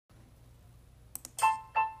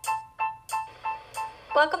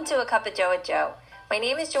Welcome to A Cup of Joe with Joe. My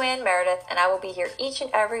name is Joanne Meredith, and I will be here each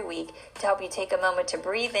and every week to help you take a moment to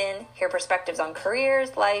breathe in, hear perspectives on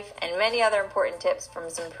careers, life, and many other important tips from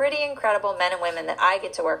some pretty incredible men and women that I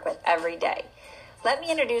get to work with every day. Let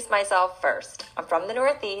me introduce myself first. I'm from the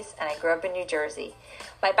Northeast, and I grew up in New Jersey.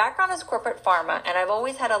 My background is corporate pharma, and I've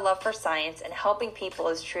always had a love for science, and helping people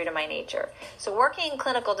is true to my nature. So working in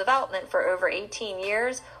clinical development for over 18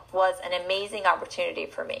 years was an amazing opportunity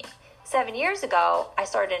for me. 7 years ago, I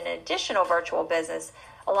started an additional virtual business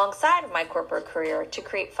alongside of my corporate career to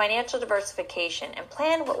create financial diversification and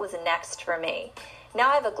plan what was next for me. Now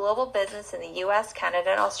I have a global business in the US, Canada,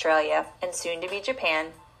 and Australia, and soon to be Japan.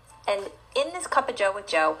 And in this Cup of Joe with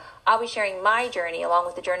Joe, I'll be sharing my journey along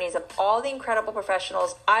with the journeys of all the incredible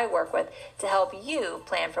professionals I work with to help you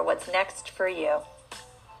plan for what's next for you.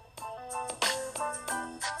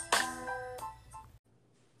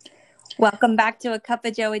 Welcome back to A Cup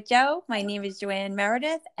of Joe with Joe. My name is Joanne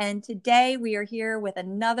Meredith, and today we are here with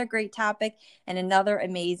another great topic and another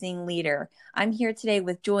amazing leader. I'm here today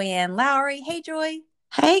with Joyanne Lowry. Hey, Joy.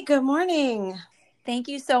 Hey, good morning. Thank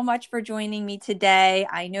you so much for joining me today.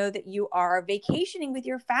 I know that you are vacationing with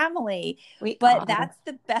your family, but that's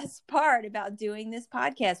the best part about doing this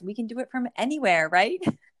podcast. We can do it from anywhere, right?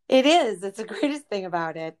 It is. It's the greatest thing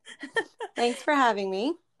about it. Thanks for having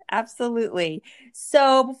me. Absolutely.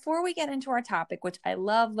 So before we get into our topic, which I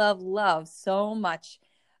love so much,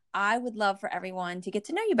 I would love for everyone to get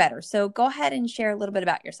to know you better. So go ahead and share a little bit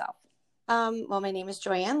about yourself. Well, my name is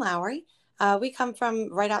Joyanne Lowry. We come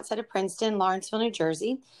from right outside of Princeton, Lawrenceville, New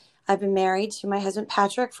Jersey. I've been married to my husband,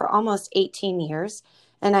 Patrick, for almost 18 years,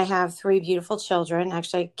 and I have 3 beautiful children.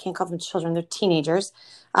 Actually, I can't call them children. They're teenagers.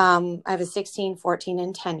 I have a 16, 14,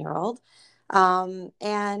 and 10-year-old.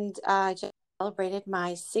 And I just celebrated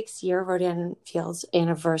my 6-year Rodan Fields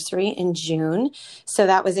anniversary in June. So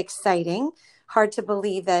that was exciting. Hard to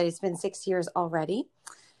believe that it's been 6 years already.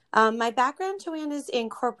 My background, Joanne, is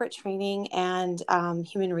in corporate training and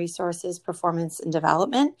human resources, performance, and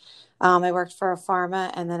development. I worked for a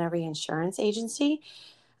pharma and then a reinsurance agency.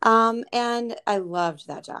 And I loved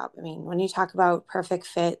that job. I mean, when you talk about perfect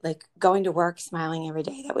fit, like going to work, smiling every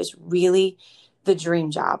day, that was really the dream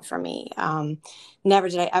job for me. Never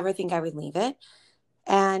did I ever think I would leave it.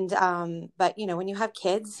 And, but you know, when you have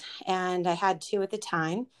kids, and I had 2 at the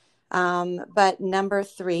time, but number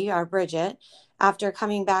 3, our Bridget, after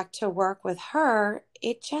coming back to work with her,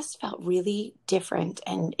 it just felt really different.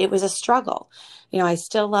 And it was a struggle. You know, I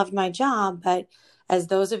still loved my job, but as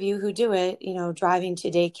those of you who do it, you know, driving to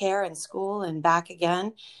daycare and school and back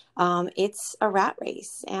again, it's a rat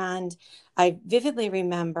race. And I vividly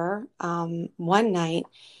remember one night,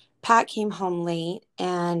 Pat came home late,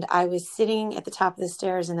 and I was sitting at the top of the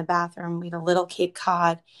stairs in the bathroom. We had a little Cape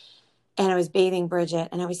Cod, and I was bathing Bridget,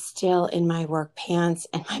 and I was still in my work pants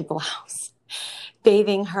and my blouse,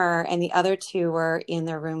 bathing her, and the other 2 were in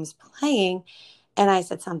their rooms playing. And I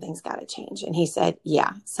said, something's got to change. And he said,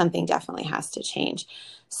 yeah, something definitely has to change.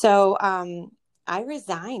 So I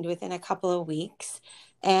resigned within a couple of weeks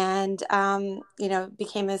and, you know,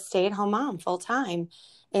 became a stay-at-home mom full time.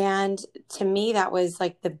 And to me, that was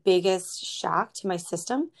like the biggest shock to my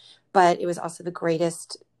system, but it was also the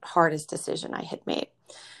greatest, hardest decision I had made.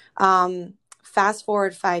 Fast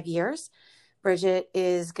forward 5 years, Bridget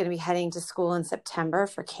is going to be heading to school in September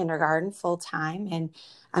for kindergarten full time. And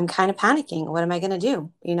I'm kind of panicking. What am I going to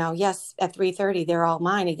do? You know, yes, at 3:30, they're all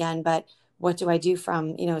mine again, but what do I do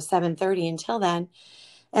from, 7:30 until then?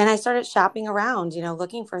 And I started shopping around,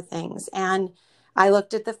 looking for things. And I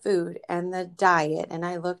looked at the food and the diet, and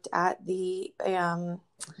I looked at the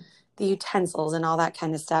utensils and all that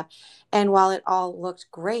kind of stuff. And while it all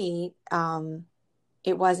looked great,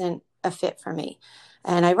 it wasn't a fit for me.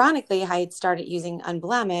 And ironically, I had started using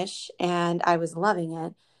Unblemish and I was loving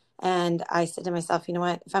it. And I said to myself, you know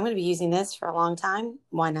what, if I'm going to be using this for a long time,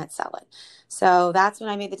 why not sell it? So that's when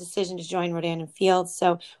I made the decision to join Rodan Fields.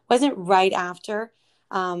 So it wasn't right after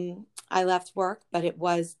I left work, but it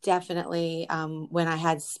was definitely when I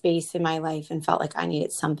had space in my life and felt like I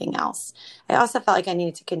needed something else. I also felt like I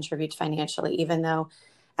needed to contribute financially, even though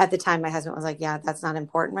at the time my husband was like, yeah, that's not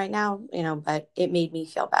important right now, but it made me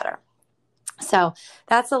feel better. So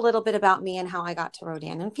that's a little bit about me and how I got to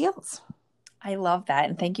Rodan Fields. I love that.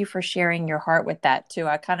 And thank you for sharing your heart with that too.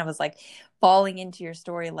 I kind of was like falling into your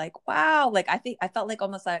story, like, wow. Like, I felt like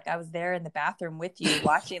almost like I was there in the bathroom with you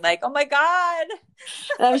watching, like, oh my God.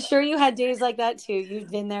 And I'm sure you had days like that too.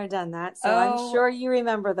 You've been there, done that. So I'm sure you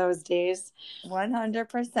remember those days.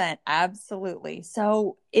 100%. Absolutely.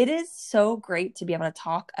 So it is so great to be able to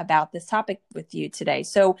talk about this topic with you today.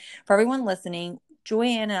 So for everyone listening,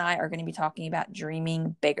 Joyanne and I are going to be talking about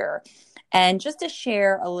dreaming bigger. And just to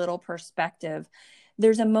share a little perspective,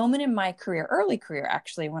 there's a moment in my career, early career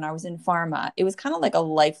actually, when I was in pharma. It was kind of like a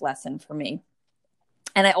life lesson for me.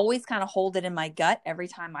 And I always kind of hold it in my gut every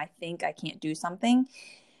time I think I can't do something.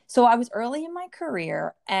 So I was early in my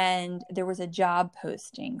career, and there was a job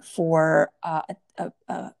posting for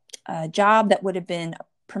a job that would have been a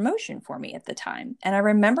promotion for me at the time. And I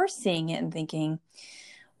remember seeing it and thinking,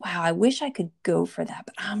 wow, I wish I could go for that,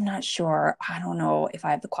 but I'm not sure. I don't know if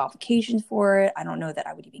I have the qualifications for it. I don't know that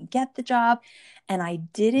I would even get the job. And I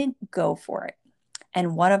didn't go for it.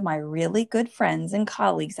 And one of my really good friends and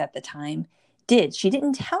colleagues at the time did. She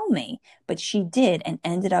didn't tell me, but she did, and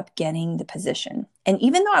ended up getting the position. And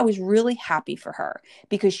even though I was really happy for her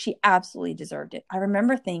because she absolutely deserved it, I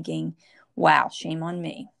remember thinking, wow, shame on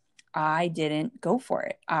me. I didn't go for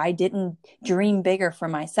it. I didn't dream bigger for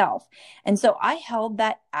myself. And so I held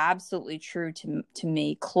that absolutely true to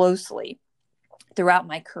me closely throughout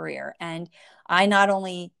my career. And I not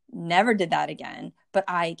only never did that again, but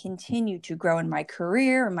I continued to grow in my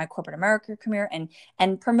career, in my corporate America career,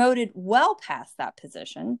 and promoted well past that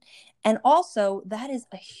position. And also, that is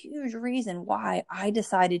a huge reason why I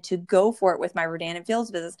decided to go for it with my Rodan and Fields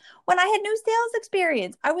business when I had no sales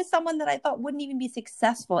experience. I was someone that I thought wouldn't even be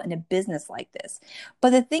successful in a business like this.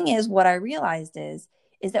 But the thing is, what I realized is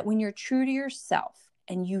that when you're true to yourself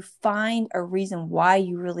and you find a reason why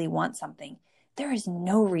you really want something, there is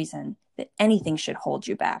no reason that anything should hold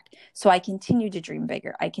you back. So I continue to dream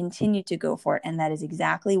bigger. I continue to go for it. And that is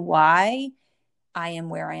exactly why I am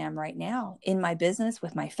where I am right now in my business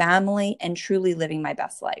with my family and truly living my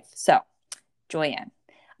best life. So, Joyanne,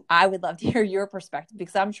 I would love to hear your perspective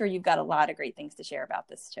because I'm sure you've got a lot of great things to share about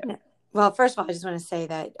this too. Well, first of all, I just want to say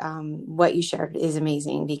that what you shared is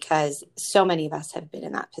amazing because so many of us have been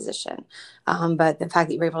in that position. But the fact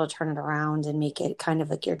that you're able to turn it around and make it kind of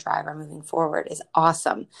like your driver moving forward is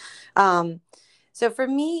awesome. So for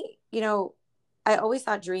me, I always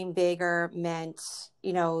thought dream bigger meant,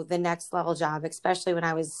 the next level job, especially when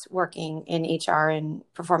I was working in HR and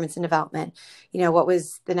performance and development, what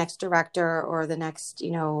was the next director or the next,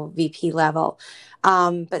 VP level.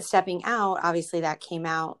 But stepping out, obviously that came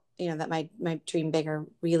out, that my dream bigger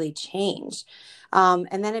really changed.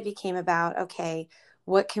 And then it became about, okay,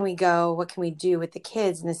 what can we do with the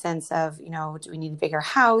kids in the sense of, do we need a bigger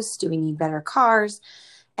house? Do we need better cars?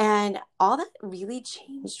 And all that really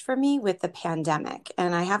changed for me with the pandemic.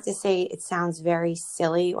 And I have to say, it sounds very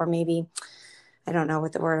silly, or maybe, I don't know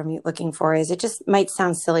what the word I'm looking for is. It just might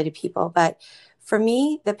sound silly to people. But for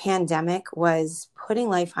me, the pandemic was putting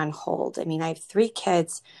life on hold. I mean, I have 3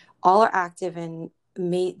 kids, all are active in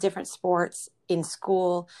different sports in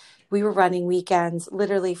school. We were running weekends,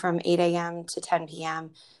 literally from 8 a.m. to 10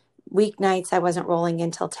 p.m. Weeknights, I wasn't rolling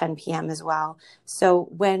until 10 p.m. as well. So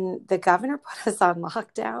when the governor put us on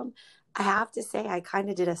lockdown, I have to say I kind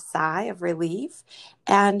of did a sigh of relief,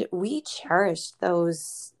 and we cherished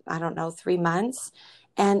those, 3 months.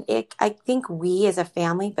 And I think we as a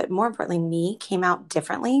family, but more importantly, me, came out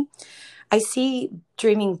differently. I see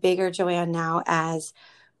dreaming bigger, Joyanne, now as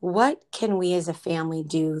what can we as a family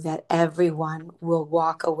do that everyone will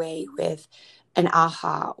walk away with an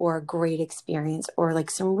aha or a great experience or like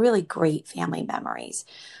some really great family memories.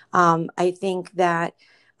 I think that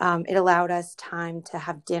it allowed us time to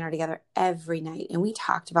have dinner together every night. And we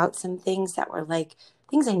talked about some things that were like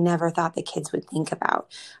things I never thought the kids would think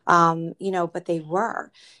about, but they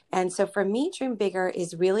were. And so for me, Dream Bigger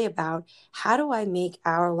is really about how do I make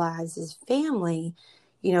our lives as family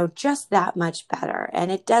just that much better.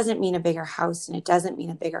 And it doesn't mean a bigger house, and it doesn't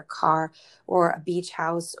mean a bigger car or a beach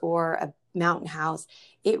house or a mountain house.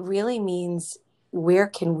 It really means where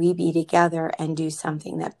can we be together and do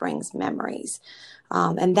something that brings memories.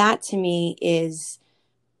 And that to me has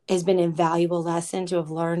been an invaluable lesson to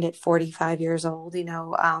have learned at 45 years old.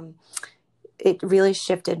 It really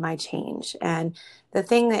shifted my change. And the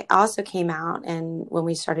thing that also came out, and when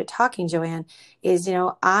we started talking, Joyanne, is,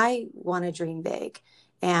 I want to dream big.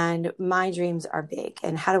 And my dreams are big.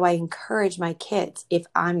 And how do I encourage my kids if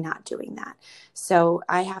I'm not doing that? So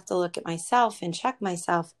I have to look at myself and check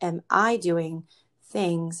myself. Am I doing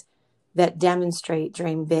things that demonstrate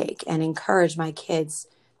dream big and encourage my kids?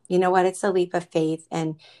 You know what? It's a leap of faith.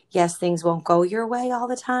 And yes, things won't go your way all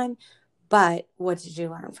the time. But what did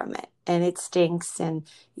you learn from it? And it stinks and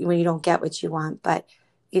when you don't get what you want. But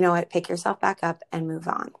you know what? Pick yourself back up and move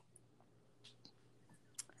on.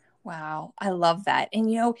 Wow, I love that.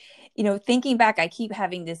 And thinking back, I keep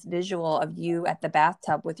having this visual of you at the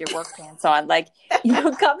bathtub with your work pants on, like,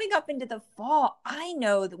 coming up into the fall. I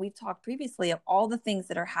know that we've talked previously of all the things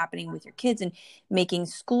that are happening with your kids and making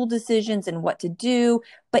school decisions and what to do.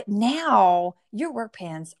 But now your work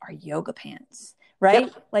pants are yoga pants, right?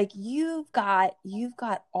 Yep. Like you've got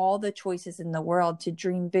all the choices in the world to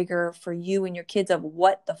dream bigger for you and your kids of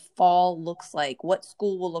what the fall looks like, what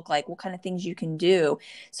school will look like, what kind of things you can do.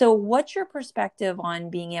 So what's your perspective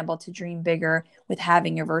on being able to dream bigger with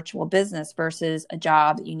having your virtual business versus a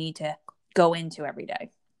job that you need to go into every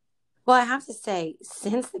day? Well, I have to say,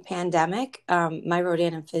 since the pandemic, my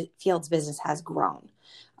Rodan and Fields business has grown.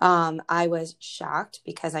 I was shocked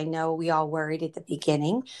because I know we all worried at the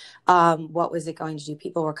beginning. What was it going to do?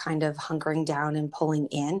 People were kind of hunkering down and pulling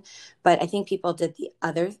in, but I think people did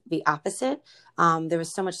the opposite. There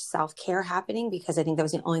was so much self-care happening because I think that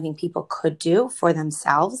was the only thing people could do for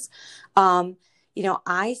themselves.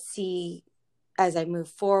 I see as I move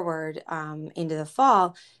forward into the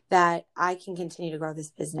fall that I can continue to grow this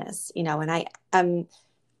business, and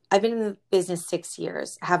I've been in the business 6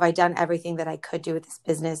 years. Have I done everything that I could do with this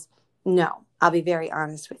business? No, I'll be very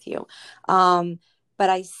honest with you. But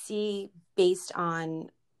I see based on,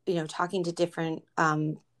 talking to different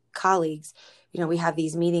colleagues, we have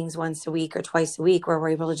these meetings once a week or twice a week where we're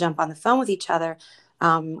able to jump on the phone with each other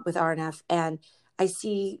with RNF. And I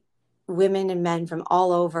see women and men from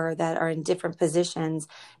all over that are in different positions,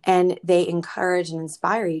 and they encourage and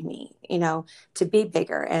inspire me, to be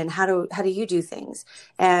bigger and how do you do things?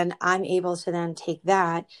 And I'm able to then take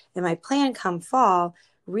that, and my plan come fall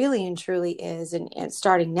really and truly is, and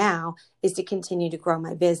starting now, is to continue to grow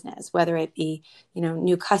my business, whether it be,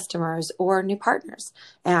 new customers or new partners.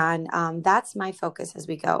 And that's my focus as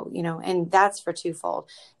we go, and that's for twofold.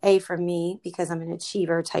 A, for me, because I'm an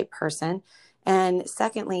achiever type person. And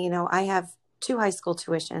secondly, I have 2 high school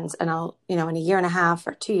tuitions, and I'll, in a year and a half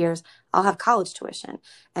or 2 years, I'll have college tuition.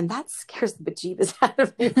 And that scares the bejeebus out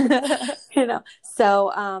of me,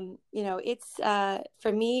 So, it's,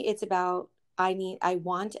 for me, it's about, I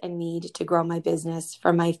want and need to grow my business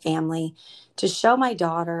for my family, to show my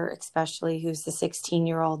daughter, especially who's the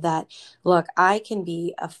 16-year-old, that, look, I can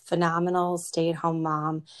be a phenomenal stay-at-home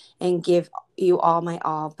mom and give you all my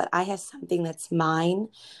all, but I have something that's mine,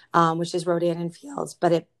 which is Rodan and Fields,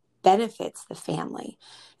 but it benefits the family.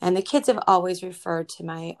 And the kids have always referred to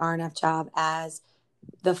my RNF job as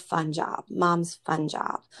the fun job, mom's fun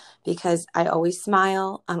job, because I always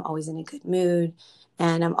smile. I'm always in a good mood.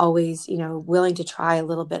 And I'm always, willing to try a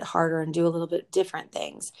little bit harder and do a little bit different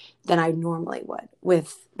things than I normally would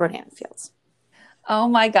with Rodan and Fields. Oh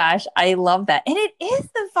my gosh, I love that. And it is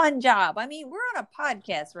the fun job. I mean, we're on a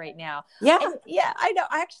podcast right now. Yeah. And yeah, I know.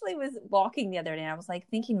 I actually was walking the other day and I was like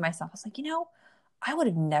thinking to myself, I was like, I would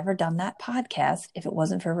have never done that podcast if it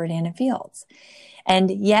wasn't for Rodan and Fields.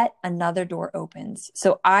 And yet another door opens.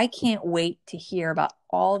 So I can't wait to hear about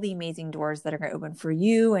all the amazing doors that are going to open for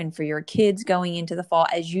you and for your kids going into the fall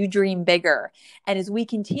as you dream bigger. And as we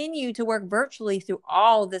continue to work virtually through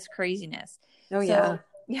all this craziness. Oh, yeah.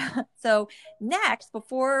 Yeah. So next,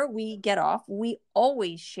 before we get off, we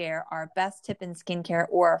always share our best tip in skincare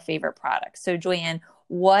or our favorite product. So Joanne,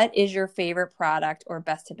 what is your favorite product or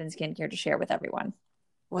best tip in skincare to share with everyone?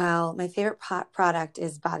 Well, my favorite product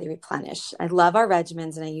is Body Replenish. I love our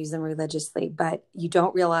regimens and I use them religiously, but you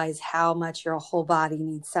don't realize how much your whole body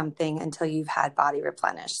needs something until you've had Body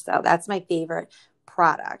Replenish. So that's my favorite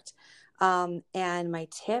product. And my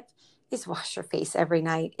tip is wash your face every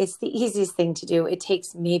night. It's the easiest thing to do. It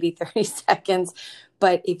takes maybe 30 seconds,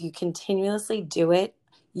 but if you continuously do it,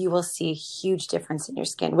 you will see a huge difference in your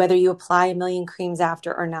skin. Whether you apply a million creams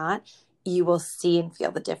after or not, you will see and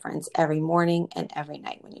feel the difference every morning and every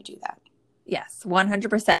night when you do that. Yes,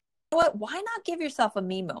 100%. You know what? Why not give yourself a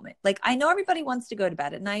me moment? Like, I know everybody wants to go to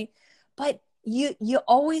bed at night, but you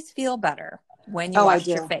always feel better when you wash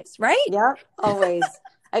your face, right? Yep, always.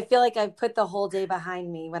 I feel like I've put the whole day behind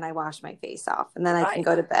me when I wash my face off, and then I can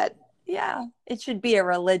go to bed. Yeah, it should be a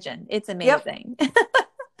religion. It's amazing. Yep.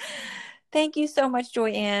 Thank you so much,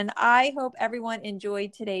 Joanne. I hope everyone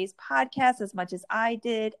enjoyed today's podcast as much as I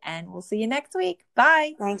did, and we'll see you next week.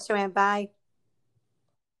 Bye. Thanks, Joanne. Bye.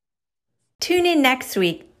 Tune in next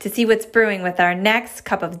week to see what's brewing with our next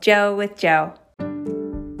Cup of Joe with Joe.